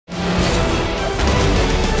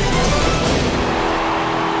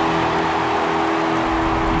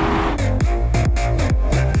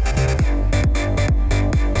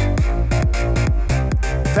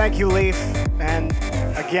you, Leaf. And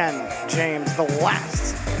again, James, the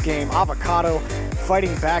last game, Avocado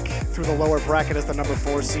fighting back through the lower bracket as the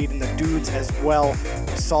 #4 seed, and the Doods as well.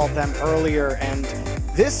 We saw them earlier, and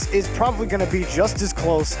this is probably going to be just as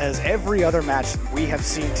close as every other match we have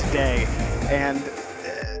seen today. And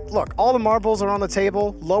look, all the marbles are on the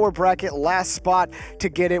table. Lower bracket, last spot to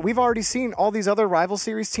get it. We've already seen all these other Rival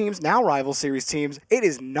Series teams, now Rival Series teams. It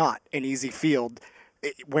is not an easy field,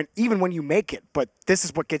 even when you make it, but this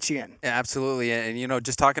is what gets you in. Yeah, absolutely, and you know,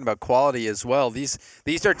 just talking about quality as well, these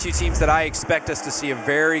are two teams that I expect us to see a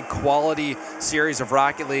very quality series of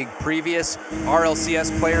Rocket League. Previous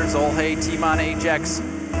RLCS players, Zolhe, Timon, Ajax,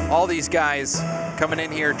 all these guys coming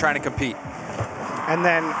in here trying to compete. And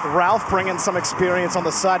then Ralph bringing some experience on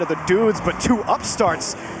the side of the Doods, but two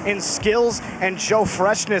upstarts in Skills and Joe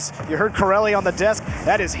Freshness. You heard Corelli on the desk.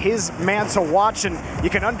 That is his man to watch, and you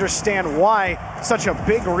can understand why such a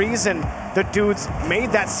big reason the Doods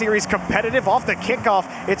made that series competitive off the kickoff.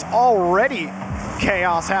 It's already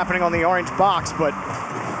chaos happening on the orange box, but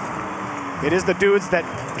it is the Doods that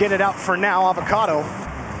get it out for now. Avocado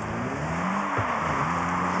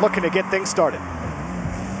looking to get things started.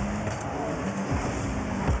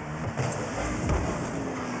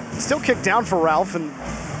 Still kicked down for Ralph, and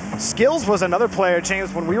Skills was another player,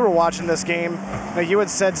 James, when we were watching this game. You had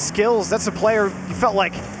said Skills, that's a player you felt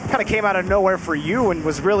like kind of came out of nowhere for you and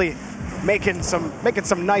was really making some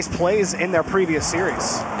nice plays in their previous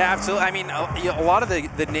series. Yeah, absolutely. I mean, a lot of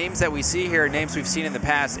the names that we see here are names we've seen in the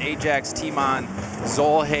past. Ajax, Timon,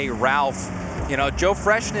 Zolhe, Ralph. You know, Joe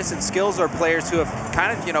Freshness and Skills are players who have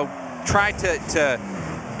kind of, you know, tried to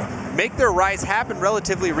make their rise happen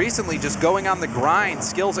relatively recently, just going on the grind.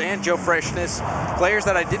 Skills and Joe Freshness, players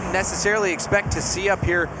that I didn't necessarily expect to see up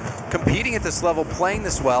here competing at this level, playing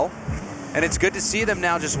this well. And it's good to see them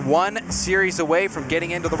now just one series away from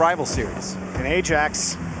getting into the Rival Series. And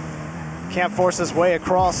Ajax can't force his way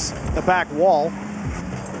across the back wall.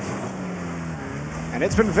 And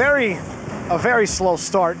it's been a very slow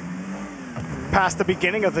start past the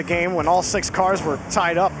beginning of the game when all 6 cars were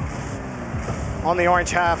tied up on the orange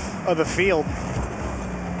half of the field.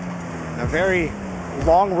 A very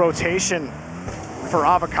long rotation for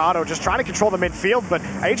Avocado, just trying to control the midfield, but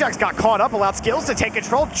Ajax got caught up, allowed Skills to take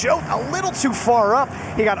control. Joe a little too far up.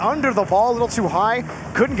 He got under the ball a little too high.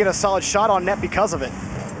 Couldn't get a solid shot on net because of it.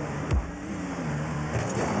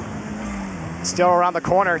 Still around the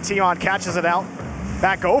corner, Timon catches it out.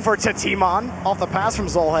 Back over to Timon, off the pass from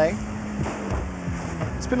Zolhe.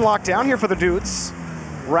 It's been locked down here for the Doods.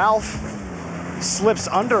 Ralph slips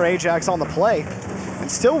under Ajax on the play, and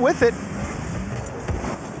still with it.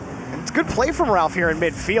 And it's good play from Ralph here in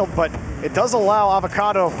midfield, but it does allow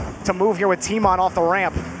Avocado to move here with Timon off the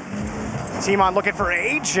ramp. Timon looking for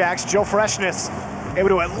Ajax. Joe Freshness able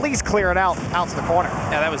to at least clear it out to the corner.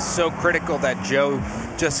 Yeah, that was so critical that Joe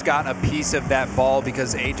just got a piece of that ball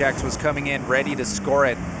because Ajax was coming in ready to score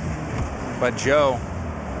it. But Joe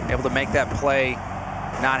able to make that play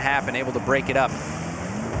not happen, able to break it up.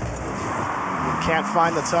 Can't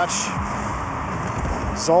find the touch.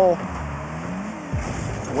 Zol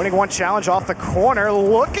winning one challenge off the corner,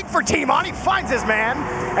 looking for Timon. He finds his man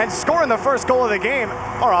and scoring the first goal of the game,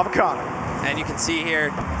 our Avocado. And you can see here,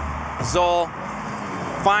 Zol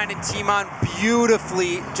finding Timon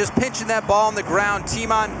beautifully, just pinching that ball on the ground.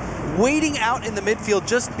 Timon waiting out in the midfield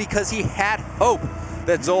just because he had hope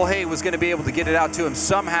that Zolhe was going to be able to get it out to him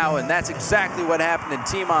somehow, and that's exactly what happened. And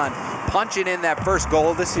Timon punching in that first goal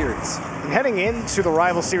of the series. And heading into the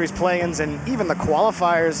Rival Series play-ins and even the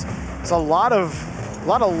qualifiers, there's a lot of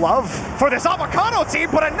love for this Avocado team,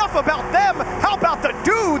 but enough about them. How about the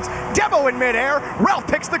Doods? Demo in midair, Ralph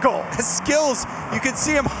picks the goal. Skills, you can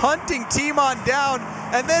see him hunting Timon down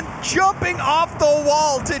and then jumping off the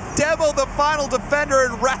wall to demo the final defender,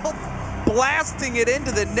 and Ralph blasting it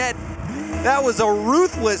into the net. That was a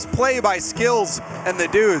ruthless play by Skills and the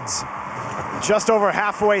Doods. Just over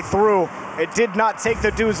halfway through, it did not take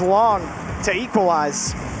the Doods long to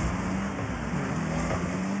equalize.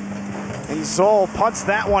 And Zol punts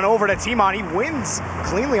that one over to Timon. He wins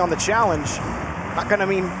cleanly on the challenge. Not gonna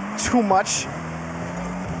mean too much.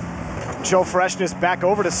 Joe Freshness back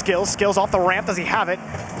over to Skills. Skills off the ramp, does he have it?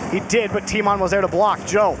 He did, but Timon was there to block.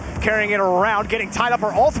 Joe carrying it around, getting tied up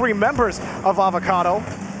are all 3 members of Avocado.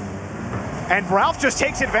 And Ralph just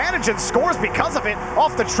takes advantage and scores because of it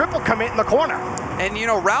off the triple commit in the corner. And you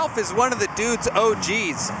know, Ralph is one of the Doods'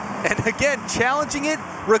 OGs. And again, challenging it,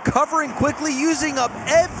 recovering quickly, using up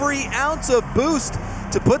every ounce of boost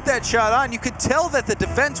to put that shot on. You could tell that the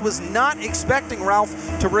defense was not expecting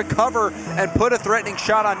Ralph to recover and put a threatening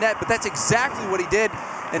shot on net, but that's exactly what he did.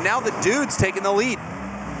 And now the Doods taking the lead.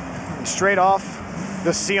 And straight off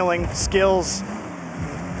the ceiling. Skills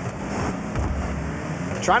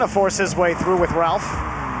trying to force his way through with Ralph.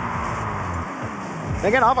 And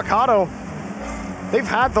again, Avocado, they've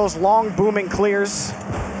had those long booming clears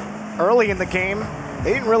early in the game.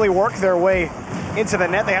 They didn't really work their way into the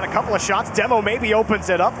net. They had a couple of shots. Demo maybe opens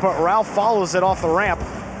it up, but Ralph follows it off the ramp.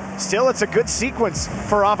 Still, it's a good sequence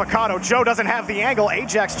for Avocado. Joe doesn't have the angle.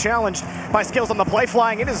 Ajax challenged by Skills on the play.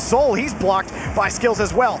 Flying in is Zol. He's blocked by Skills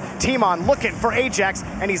as well. Timon looking for Ajax,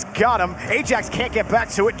 and he's got him. Ajax can't get back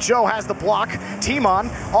to it. Joe has the block. Timon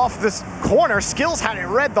off this corner. Skills had it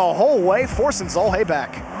read the whole way, forcing Zolhe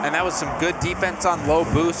back. And that was some good defense on low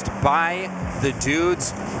boost by the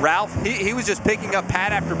Dudes. Ralph, he was just picking up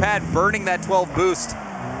pad after pad, burning that 12 boost,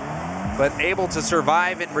 but able to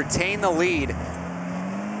survive and retain the lead.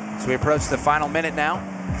 So we approach the final minute now.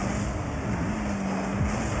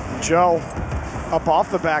 Joe up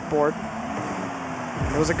off the backboard.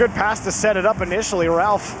 It was a good pass to set it up initially.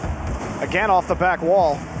 Ralph again off the back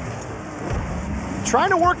wall.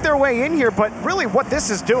 Trying to work their way in here, but really what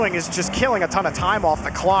this is doing is just killing a ton of time off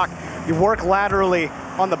the clock. You work laterally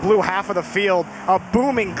on the blue half of the field. A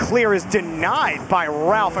booming clear is denied by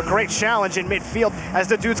Ralph. A great challenge in midfield as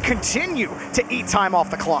the Dudes continue to eat time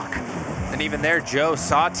off the clock. And even there, Joe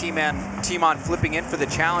saw Timon flipping in for the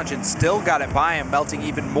challenge and still got it by him, melting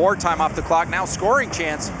even more time off the clock. Now scoring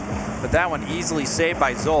chance, but that one easily saved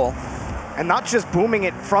by Zol. And not just booming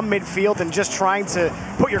it from midfield and just trying to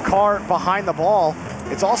put your car behind the ball.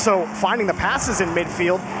 It's also finding the passes in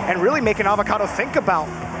midfield and really making Avocado think about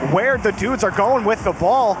where the Dudes are going with the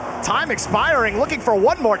ball. Time expiring, looking for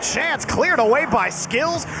one more chance. Cleared away by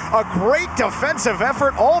Skills. A great defensive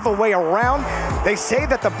effort all the way around. They say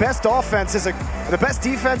that the best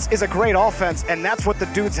defense is a great offense, and that's what the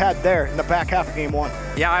Dudes had there in the back half of game one.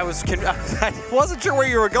 Yeah, I wasn't sure where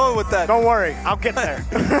you were going with that. Don't worry, I'll get there.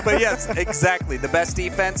 But yes, exactly. The best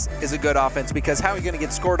defense is a good offense, because how are you going to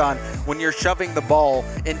get scored on when you're shoving the ball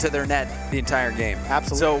into their net the entire game?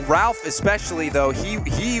 Absolutely. So Ralph especially, though,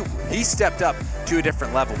 he stepped up to a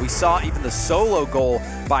different level. We saw even the solo goal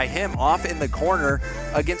by him off in the corner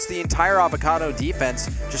against the entire Avocado defense,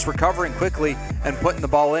 just recovering quickly and putting the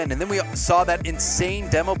ball in. And then we saw that insane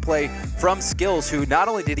demo play from Skills, who not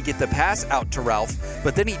only did he get the pass out to Ralph,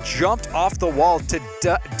 but then he jumped off the wall to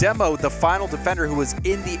demo the final defender who was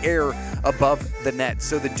in the air above the net.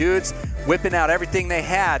 So the Dudes whipping out everything they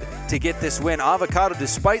had to get this win. Avocado,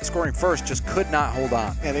 despite scoring first, just could not hold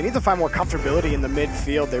on. And they need to find more comfortability in the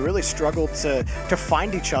midfield. They really struggled to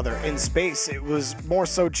find each other in space. It was more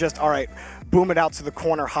so just, all right, boom it out to the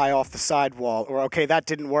corner high off the sidewall, or okay, that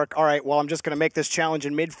didn't work. All right, well, I'm just going to make this challenge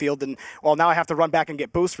in midfield, and well, now I have to run back and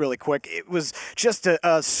get boost really quick. It was just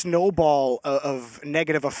a snowball of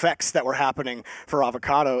negative effects that were happening for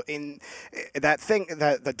Avocado. In that thing,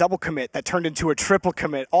 the double commit that turned into a triple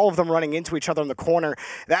commit, all of them running into each other in the corner,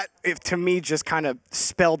 that, to me, just kind of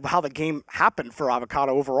spelled how the game happened for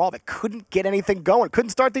Avocado overall. They couldn't get anything going, couldn't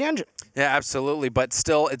start the engine. Yeah, absolutely, but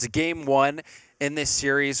still, it's game one in this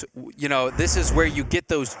series. You know, this is where you get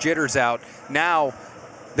those jitters out. Now,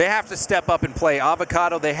 they have to step up and play.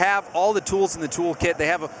 Avocado, they have all the tools in the toolkit. They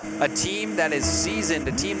have a team that is seasoned,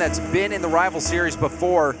 a team that's been in the rival series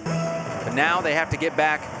before, but now they have to get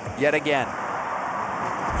back yet again.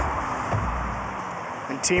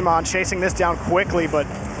 And Timon chasing this down quickly, but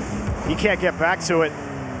he can't get back to it.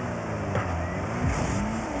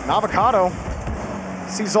 And Avocado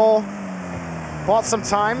sees Zol bought some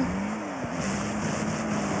time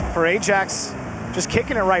for Ajax, just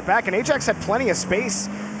kicking it right back, and Ajax had plenty of space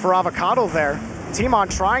for Avocado there. Timon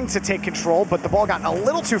trying to take control, but the ball got a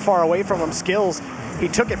little too far away from him. Skills, he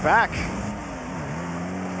took it back.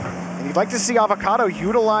 And you'd like to see Avocado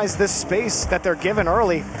utilize this space that they're given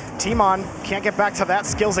early. Timon can't get back to that.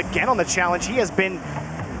 Skills again on the challenge. He has been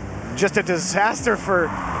just a disaster for,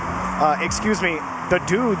 the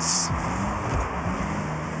Dudes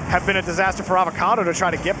have been a disaster for Avocado to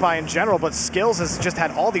try to get by in general, but Skills has just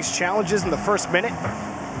had all these challenges in the first minute,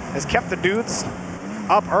 has kept the Dudes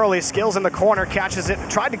up early. Skills in the corner, catches it,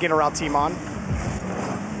 tried to get around Timon.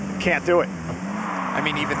 Can't do it. I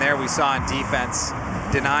mean, even there we saw in defense,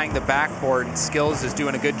 denying the backboard, and Skills is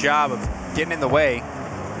doing a good job of getting in the way.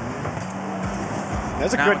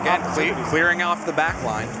 There's a now good again, clearing off the back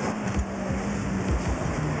line.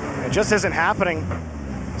 It just isn't happening.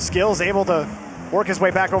 Skills able to work his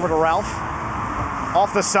way back over to Ralph.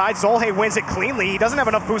 Off the side, Zolhe wins it cleanly. He doesn't have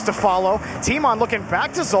enough boost to follow. Timon looking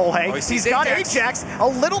back to Zolhe. He's got Ajax a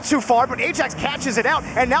little too far, but Ajax catches it out,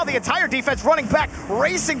 and now the entire defense running back,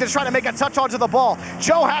 racing to try to make a touch onto the ball.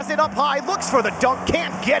 Joe has it up high, looks for the dunk,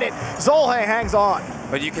 can't get it. Zolhe hangs on.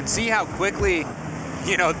 But you can see how quickly,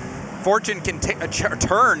 you know, fortune can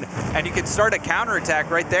turn, and you can start a counterattack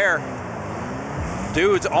right there.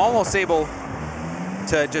 Doods almost able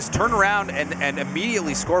to just turn around and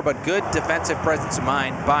immediately score, but good defensive presence of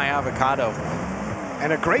mind by Avocado.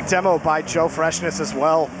 And a great demo by Joe Freshness as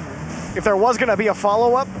well. If there was going to be a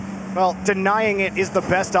follow-up, well, denying it is the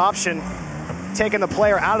best option. Taking the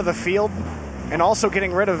player out of the field and also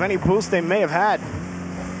getting rid of any boost they may have had.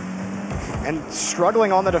 And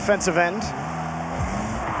struggling on the defensive end.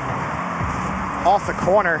 Off the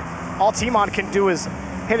corner. All Timon can do is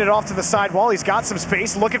hit it off to the side wall. He's got some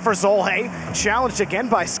space, looking for Zolhe. Challenged again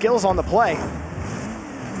by Skills on the play.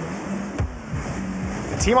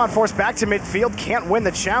 Timon forced back to midfield, can't win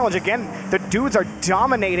the challenge. Again, the Doods are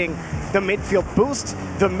dominating the midfield boost,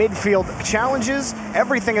 the midfield challenges.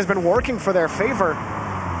 Everything has been working for their favor.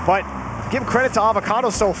 But give credit to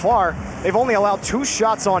Avocado so far. They've only allowed 2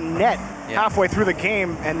 shots on net halfway through the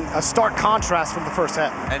game, and a stark contrast from the first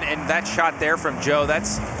half. And that shot there from Joe,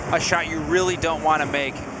 that's a shot you really don't want to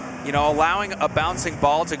make. You know, allowing a bouncing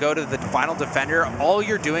ball to go to the final defender, all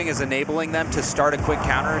you're doing is enabling them to start a quick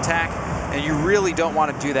counterattack, and you really don't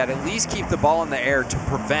want to do that. At least keep the ball in the air to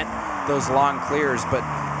prevent those long clears. But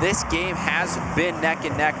this game has been neck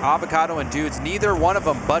and neck. Avocado and Doods, neither one of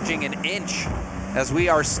them budging an inch, as we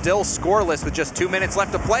are still scoreless with just 2 minutes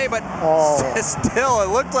left to play. But still, it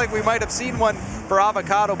looked like we might have seen one for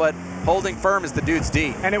Avocado, but holding firm is the Doods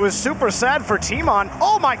D. And it was super sad for Timon.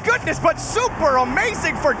 Oh my goodness, but super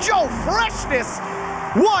amazing for Joe Freshness.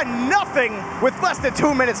 1-0 with less than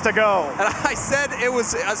 2 minutes to go. And I said it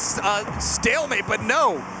was a stalemate, but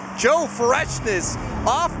no. Joe Freshness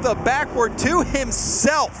off the backboard to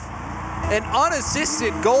himself. An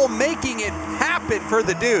unassisted goal, making it happen for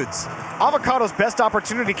the Doods. Avocado's best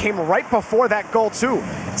opportunity came right before that goal too.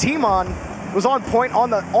 Timon was on point on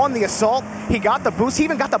the assault. He got the boost. He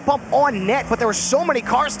even got the bump on net, but there were so many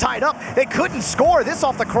cars tied up, they couldn't score. This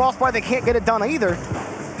off the crossbar, they can't get it done either.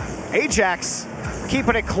 Ajax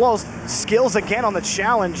keeping it close. Skills again on the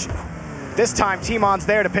challenge. This time, Timon's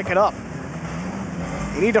there to pick it up.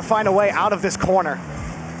 You need to find a way out of this corner.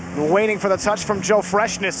 We're waiting for the touch from Joe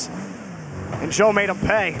Freshness, and Joe made him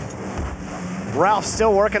pay. Ralph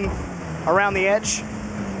still working around the edge.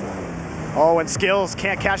 Oh, and Skills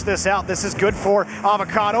can't catch this out. This is good for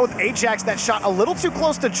Avocado. Ajax, that shot a little too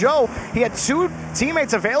close to Joe. He had 2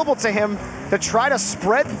 teammates available to him to try to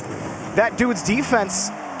spread that Dude's defense.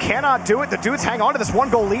 Cannot do it. The Doods hang on to this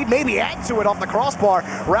 1-goal lead, maybe add to it off the crossbar.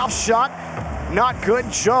 Ralph's shot, not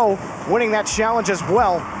good. Joe winning that challenge as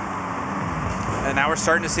well. And now we're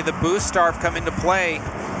starting to see the boost starve come into play.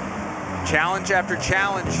 Challenge after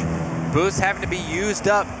challenge. Boost having to be used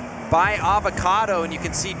up by Avocado, and you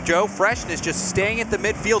can see Joe Freshness just staying at the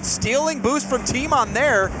midfield, stealing boost from Timon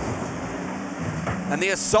there. And the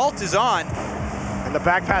assault is on. And the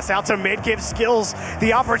back pass out to mid gives Skills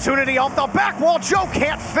the opportunity off the back wall. Joe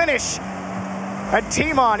can't finish. And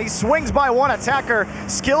Timon, he swings by one attacker.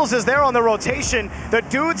 Skills is there on the rotation. The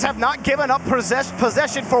Doods have not given up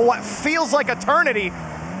possession for what feels like eternity.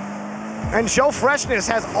 And Joe Freshness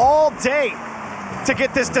has all day to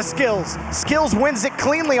get this to Skills. Skills wins it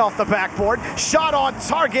cleanly off the backboard. Shot on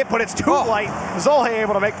target, but it's too light. Zolhe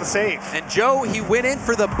able to make the save. And Joe, he went in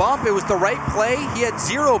for the bump. It was the right play. He had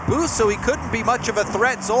 0 boost, so he couldn't be much of a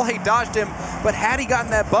threat. Zolhe dodged him, but had he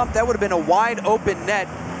gotten that bump, that would have been a wide open net.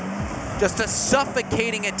 Just a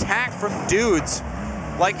suffocating attack from Doods.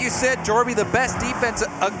 Like you said, Jorby, the best defense,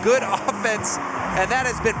 a good offense, and that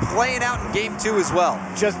has been playing out in game 2 as well.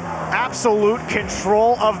 Just absolute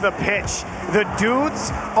control of the pitch. The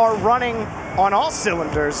Doods are running on all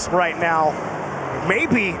cylinders right now.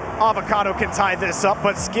 Maybe Avocado can tie this up,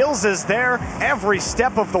 but Skills is there every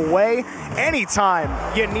step of the way. Anytime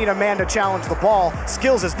you need a man to challenge the ball,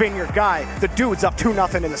 Skills has been your guy. The Doods up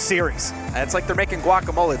 2-0 in the series. And it's like they're making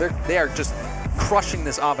guacamole. They are just crushing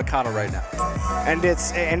this Avocado right now. And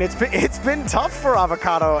it's been tough for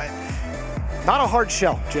Avocado. Not a hard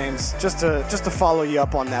shell, James, just to follow you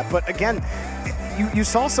up on that. But again, you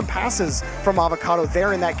saw some passes from Avocado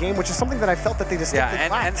there in that game, which is something that I felt that they distinctly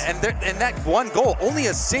lacked. And that one goal, only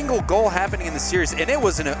a single goal happening in the series, and it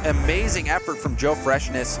was an amazing effort from Joe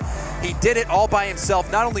Freshness. He did it all by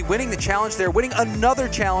himself, not only winning the challenge there, winning another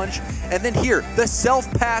challenge, and then here, the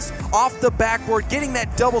self-pass off the backboard, getting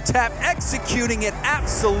that double tap, executing it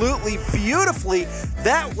absolutely beautifully.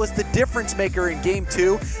 That was the difference maker in game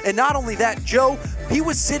 2. And not only that, Joe, he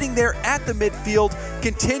was sitting there at the midfield,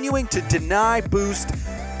 continuing to deny boost,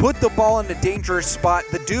 put the ball in a dangerous spot.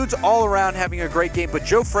 The Dudes all around having a great game, but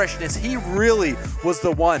Joe Freshness, he really was the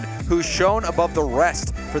one who shone above the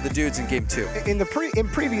rest for the Dudes in game 2. In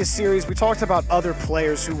previous series, we talked about other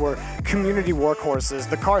players who were community workhorses.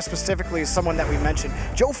 The Car specifically is someone that we mentioned.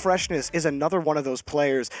 Joe Freshness is another one of those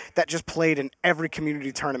players that just played in every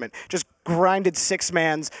community tournament, just grinded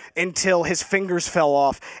 6-mans until his fingers fell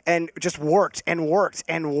off and just worked and worked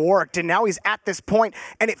and worked. And now he's at this point,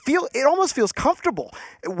 and it almost feels comfortable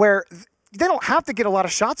where they don't have to get a lot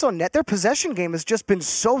of shots on net. Their possession game has just been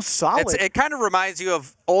so solid. It kind of reminds you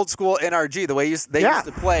of old school NRG, the way they used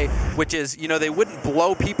to play, which is, you know, they wouldn't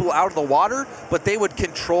blow people out of the water, but they would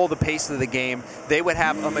control the pace of the game. They would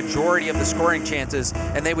have a majority of the scoring chances,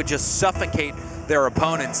 and they would just suffocate their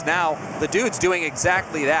opponents. Now, the Dudes doing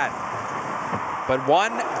exactly that. But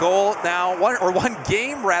one goal now, one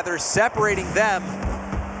game rather, separating them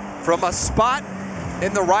from a spot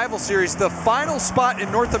in the rival series, the final spot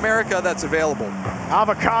in North America that's available.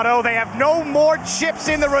 Avocado, they have no more chips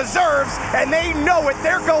in the reserves, and they know it.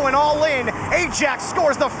 They're going all in. Ajax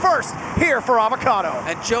scores the first here for Avocado.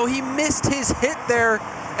 And Joe, he missed his hit there,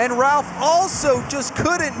 and Ralph also just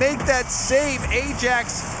couldn't make that save.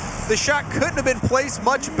 Ajax, the shot couldn't have been placed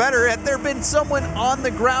much better. Had there been someone on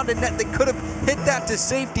the ground and net, they could have hit that to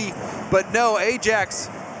safety. But no, Ajax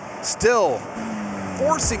still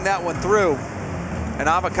forcing that one through. And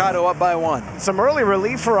Avocado up by 1. Some early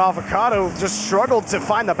relief for Avocado. Just struggled to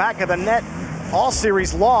find the back of the net all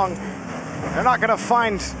series long. They're not going to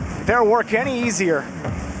find their work any easier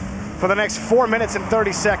for the next 4 minutes and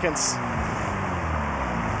 30 seconds.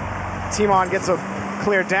 Timon gets a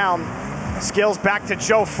clear down. Skills back to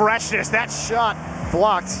Joe Freshness. That shot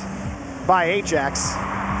blocked by Ajax.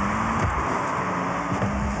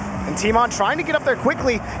 And Timon trying to get up there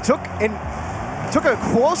quickly, took a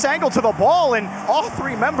close angle to the ball, and all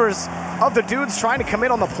 3 members of the Dudes trying to commit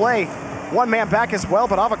on the play. 1 man back as well,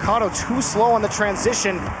 but Avocado too slow on the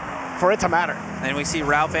transition for it to matter. And we see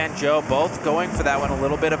Ralph and Joe both going for that one, a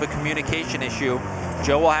little bit of a communication issue.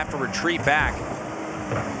 Joe will have to retreat back.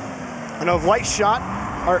 And a light shot,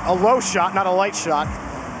 or a low shot, not a light shot,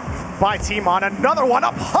 by Timon. Another one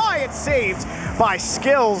up high, it's saved by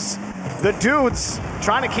Skills. The Dudes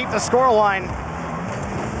trying to keep the scoreline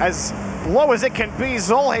as low as it can be.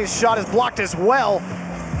 Zolhe's shot is blocked as well.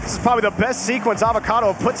 This is probably the best sequence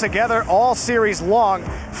Avocado put together all series long.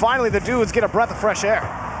 Finally, the Dudes get a breath of fresh air.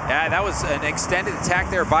 Yeah, that was an extended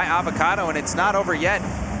attack there by Avocado, and it's not over yet.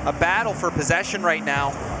 A battle for possession right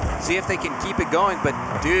now. See if they can keep it going, but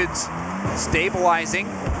Dudes stabilizing.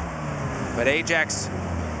 But Ajax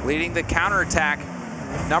leading the counterattack.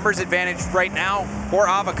 Numbers advantage right now for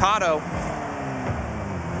Avocado.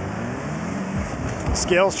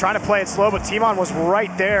 Skills trying to play it slow, but Timon was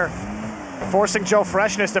right there, forcing Joe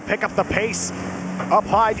Freshness to pick up the pace. Up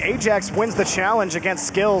high, Ajax wins the challenge against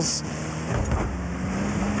Skills.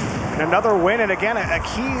 And another win, and again, a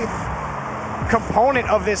key component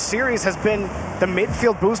of this series has been the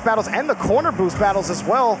midfield boost battles and the corner boost battles as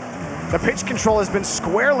well. The pitch control has been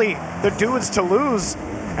squarely the Dudes to lose,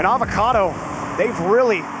 and Avocado, they've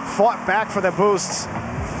really fought back for the boosts.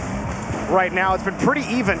 Right now, it's been pretty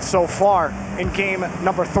even so far in game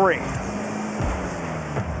number 3.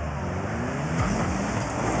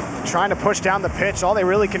 Trying to push down the pitch. All they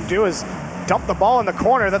really can do is dump the ball in the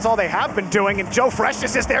corner. That's all they have been doing. And Joe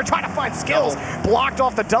Freshness is there trying to find Skills. Blocked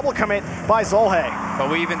off the double commit by Zolhe. But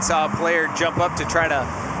we even saw a player jump up to try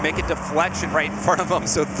to make a deflection right in front of him.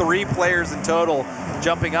 So 3 players in total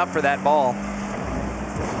jumping up for that ball.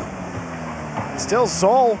 Still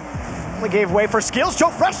Zol only gave way for Skills.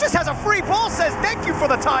 Joe Freshness has a free ball, says thank you for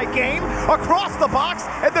the tie game. Across the box,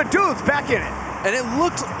 and the Dudes back in it. And it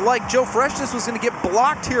looked like Joe Freshness was going to get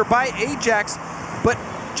blocked here by Ajax, but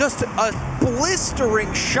just a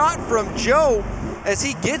blistering shot from Joe as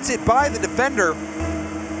he gets it by the defender.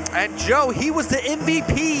 And Joe, he was the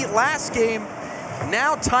MVP last game,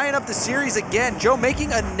 now tying up the series again. Joe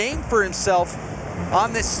making a name for himself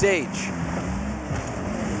on this stage.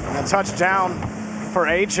 And a touchdown for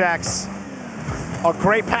Ajax. A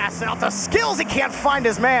great pass out to Skills. He can't find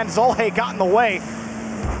his man. Zolhe got in the way.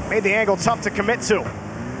 Made the angle tough to commit to.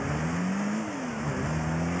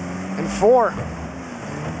 And for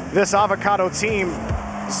this Avocado team,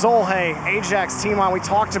 Zolhe, Ajax, Timon, we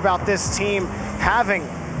talked about this team having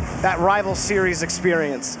that rival series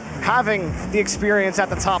experience, having the experience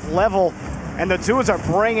at the top level, and the Dudes are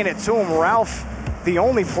bringing it to him. Ralph, the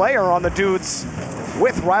only player on the Dudes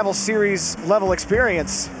with rival series level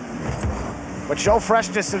experience. But Joe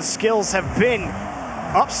Freshness and Skills have been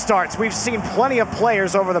upstarts. We've seen plenty of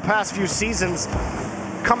players over the past few seasons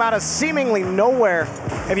come out of seemingly nowhere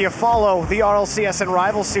if you follow the RLCS and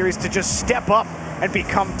Rival Series to just step up and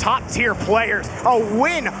become top-tier players. A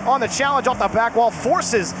win on the challenge off the back wall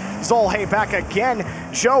forces Zolhe back again.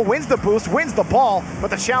 Joe wins the boost, wins the ball,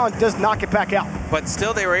 but the challenge does not get back out. But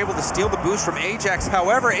still, they were able to steal the boost from Ajax.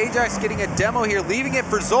 However, Ajax getting a demo here, leaving it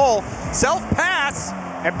for Zol. Self-pass.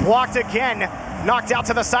 And blocked again. Knocked out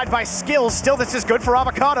to the side by Skills. Still, this is good for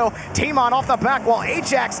Avocado. Team-on off the back wall.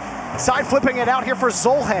 Ajax side flipping it out here for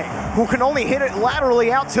Zolhe, who can only hit it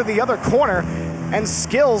laterally out to the other corner. And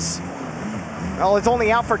Skills, well, it's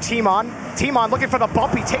only out for Team-on. Team-on looking for the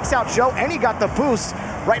bump. He takes out Joe, and he got the boost.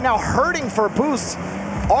 Right now, hurting for boosts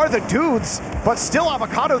are the Doods, but still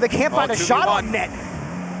Avocado, they can't find a shot on net.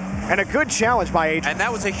 And a good challenge by Ajax. And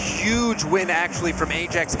that was a huge win, actually, from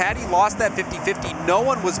Ajax. Had he lost that 50-50, no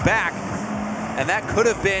one was back. And that could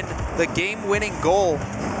have been the game-winning goal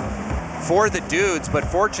for the Doods, but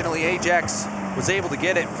fortunately, Ajax was able to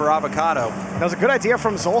get it for Avocado. That was a good idea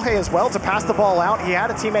from Zolhe as well to pass the ball out. He had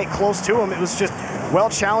a teammate close to him. It was just well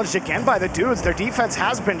challenged again by the Doods. Their defense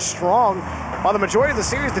has been strong. While the majority of the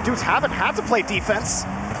series, the Doods haven't had to play defense.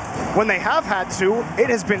 When they have had to, it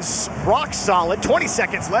has been rock solid. 20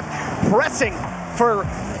 seconds left, pressing for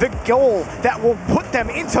the goal that will put them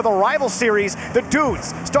into the Rival Series. The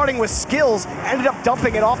Doods, starting with Skills, ended up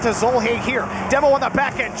dumping it off to Zolhe here. Demo on the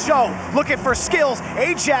back end, Joe looking for Skills.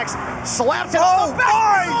 Ajax slaps it on the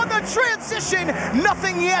back on the transition.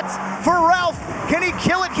 Nothing yet for Ralph. Can he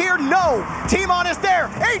kill it here? No. Team-on is there.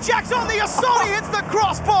 Ajax on the assault. He hits the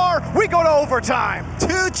crossbar. We go to overtime.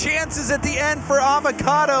 2 chances at the end for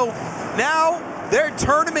Avocado. Now, their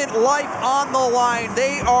tournament life on the line.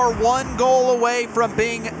 They are 1 goal away from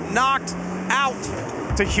being knocked out.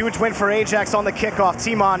 It's a huge win for Ajax on the kickoff.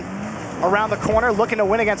 Team-on around the corner, looking to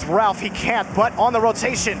win against Ralph. He can't, but on the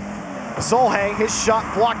rotation, Zolhe, his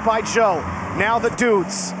shot blocked by Joe. Now the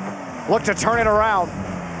Doods look to turn it around.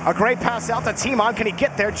 A great pass out to Team-on. Can he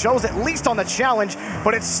get there? Joe's at least on the challenge,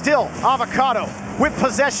 but it's still Avocado with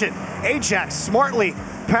possession. Ajax smartly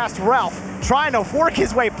past Ralph, trying to work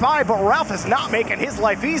his way by, but Ralph is not making his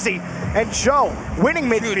life easy. And Joe winning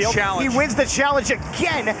midfield. He wins the challenge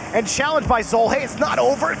again, and challenged by Zolhe. It's not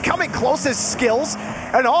over. Coming close is Skills,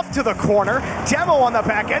 and off to the corner. Demo on the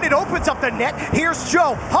back end. It opens up the net. Here's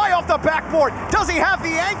Joe, high off the backboard. Does he have the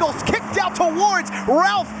angles? Kicked out towards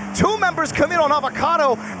Ralph. 2 members come in on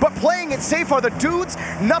Avocado, but playing it safe are the Doods.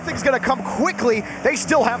 Nothing's gonna come quickly. They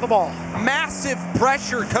still have the ball. Massive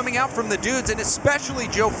pressure coming out from the Doods, and especially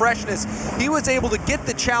Joe Freshness. He was able to get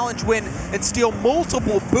the challenge win and steal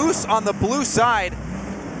multiple boosts on the blue side.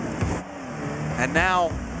 And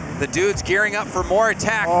now the Doods gearing up for more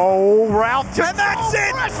attack. Oh, Ralph, and that's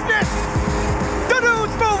it! Freshness! The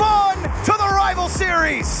Doods move on to the Rival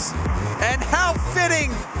Series. And how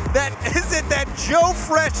fitting that is it that Joe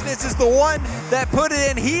Freshness is the one that put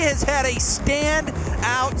it in. He has had a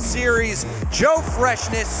stand-out series. Joe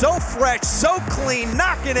Freshness, so fresh, so clean,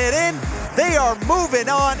 knocking it in. They are moving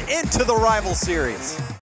on into the Rival Series.